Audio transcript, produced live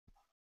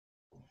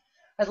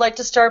I'd like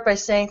to start by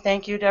saying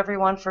thank you to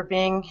everyone for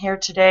being here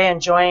today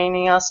and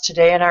joining us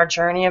today in our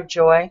journey of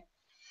joy.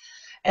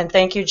 And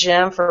thank you,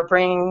 Jim, for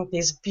bringing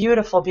these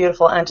beautiful,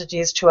 beautiful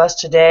entities to us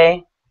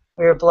today.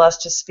 We were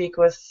blessed to speak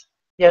with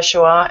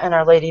Yeshua and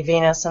Our Lady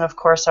Venus, and of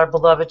course our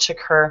beloved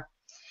𝗂𝐿𝐴.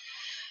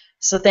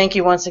 So thank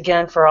you once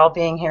again for all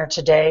being here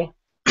today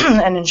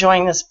and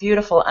enjoying this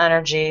beautiful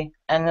energy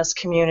and this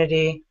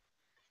community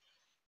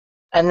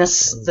and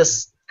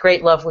this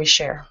great love we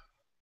share.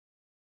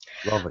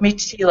 Love it.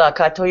 Mitila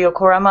katoyo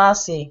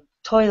koramasi,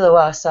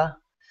 toilawasa,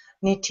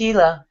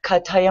 nitila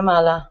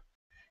katayamala,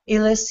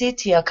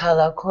 ilesitia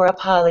kala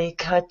korapali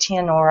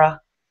katianora,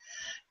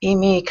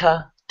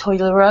 imika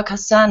toilura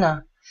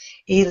kasana,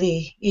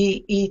 ili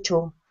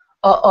itu,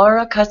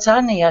 ora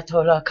katania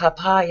tola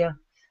kapaya,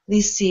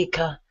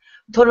 lisika,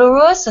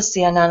 tolorosa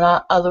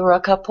sianana alura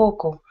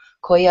kapoko,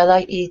 koyala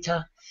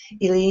ita,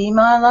 ili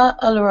imala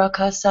alura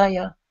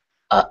kasaya,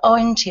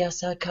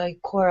 ointiasa kai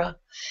kora,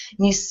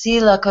 ni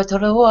sila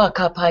kotoroa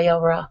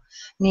kapayara,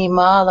 ni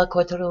mala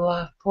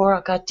kotoroa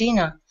pora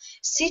katina,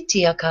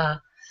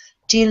 sitiaka,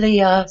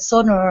 tilia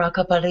sonora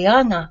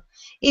kapaliana,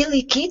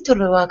 ili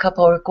kitoroa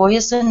kapor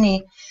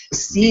koyasani,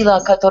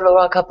 sila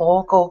katoroa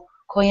kapoko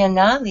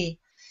koyanali,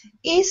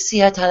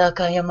 isia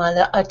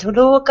talakayamala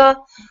atoroka,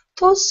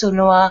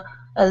 tosunua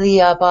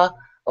aliaba,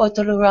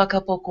 otoroa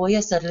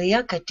kapokoya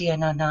salia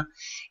katianana,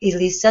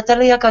 ili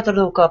satalia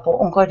katoroka po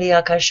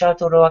onkoria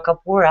kashatoroa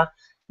kapura,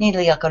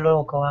 nilia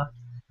kalokoa.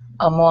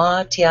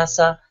 Amoa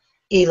tiasa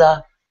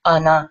ila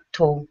ana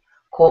tu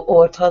ko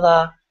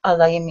otala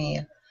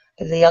alaimi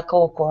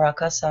iliako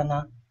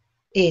korakasana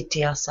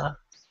itiasa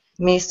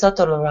mi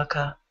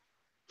satoloraka.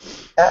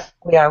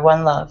 We are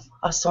one love.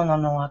 Asono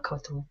no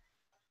akotu.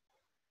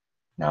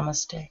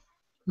 Namaste.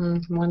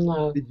 One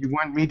love. Did you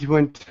want me to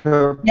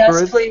interpret?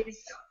 Yes,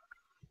 please.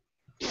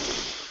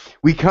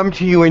 We come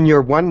to you in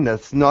your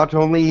oneness, not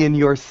only in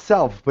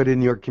yourself, but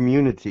in your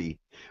community.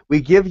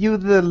 We give you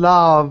the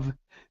love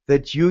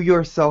that you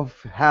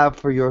yourself have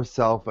for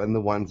yourself and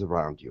the ones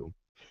around you.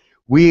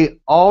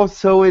 We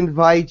also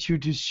invite you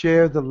to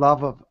share the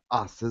love of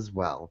us as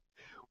well.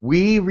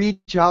 We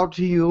reach out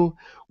to you,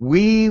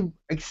 we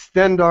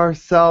extend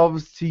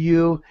ourselves to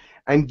you,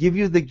 and give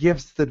you the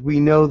gifts that we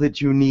know that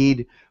you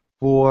need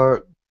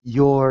for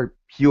your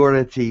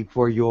purity,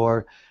 for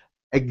your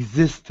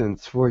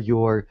existence, for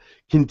your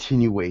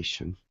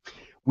continuation.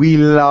 We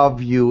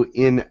love you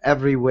in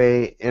every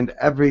way and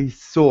every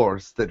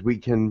source that we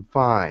can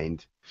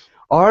find.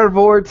 Our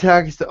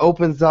vortex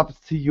opens up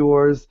to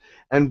yours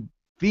and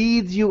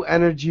feeds you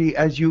energy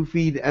as you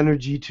feed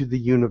energy to the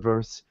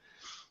universe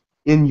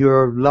in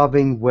your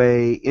loving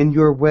way, in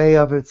your way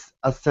of its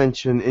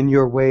ascension, in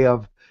your way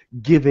of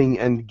giving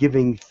and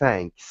giving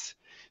thanks.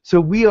 So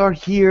we are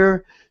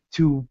here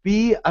to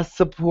be a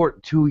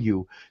support to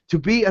you, to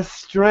be a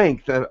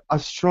strength, a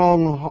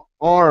strong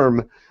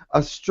arm,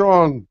 a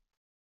strong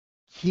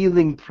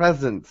healing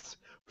presence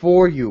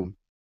for you,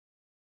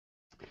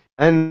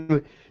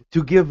 and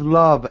to give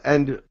love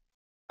and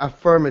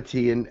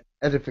affirmity and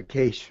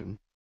edification.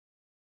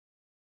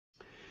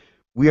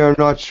 We are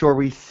not sure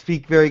we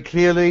speak very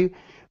clearly,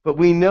 but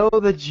we know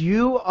that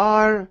you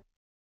are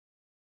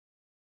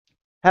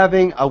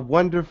having a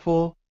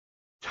wonderful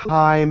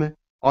time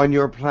on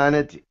your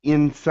planet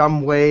in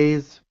some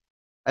ways,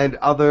 and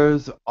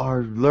others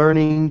are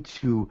learning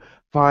to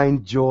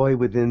find joy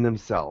within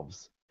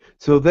themselves.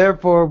 So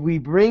therefore, we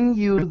bring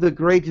you the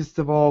greatest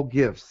of all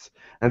gifts,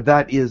 and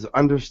that is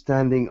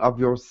understanding of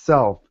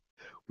yourself.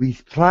 We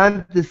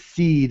plant the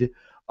seed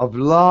of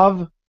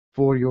love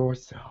for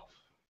yourself.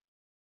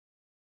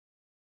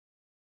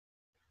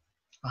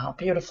 Wow,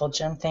 beautiful,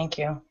 Jim. Thank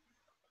you.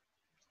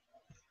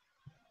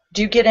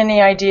 Do you get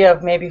any idea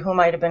of maybe who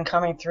might have been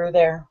coming through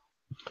there?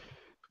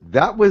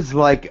 That was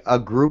like a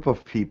group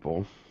of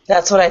people.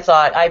 That's what I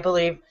thought. I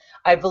believe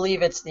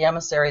it's the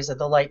emissaries of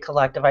the Light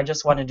Collective. I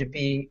just wanted to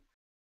be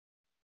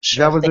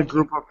sure. That was a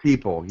group of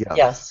people, yes.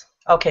 Yes.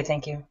 Okay,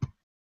 thank you.